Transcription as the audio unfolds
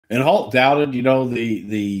And Hulk doubted, you know,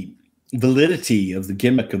 the validity of the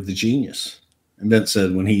gimmick of the genius. And Vince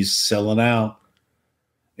said, when he's selling out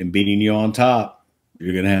and beating you on top,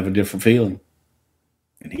 you're going to have a different feeling.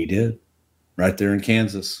 And he did, right there in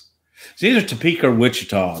Kansas. It's either Topeka or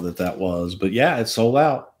Wichita that was. But, yeah, it sold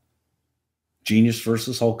out. Genius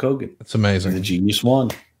versus Hulk Hogan. That's amazing. And the Genius won.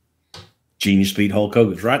 Genius beat Hulk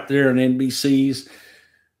Hogan. It's right there on NBC's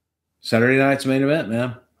Saturday night's main event,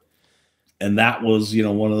 man. And that was, you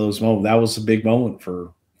know, one of those moments. That was a big moment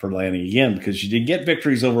for Lanny again, because you didn't get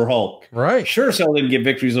victories over Hulk. Right. Sure as hell didn't get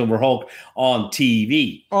victories over Hulk on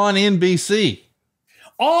TV. On NBC.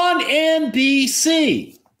 On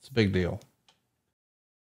NBC. It's a big deal.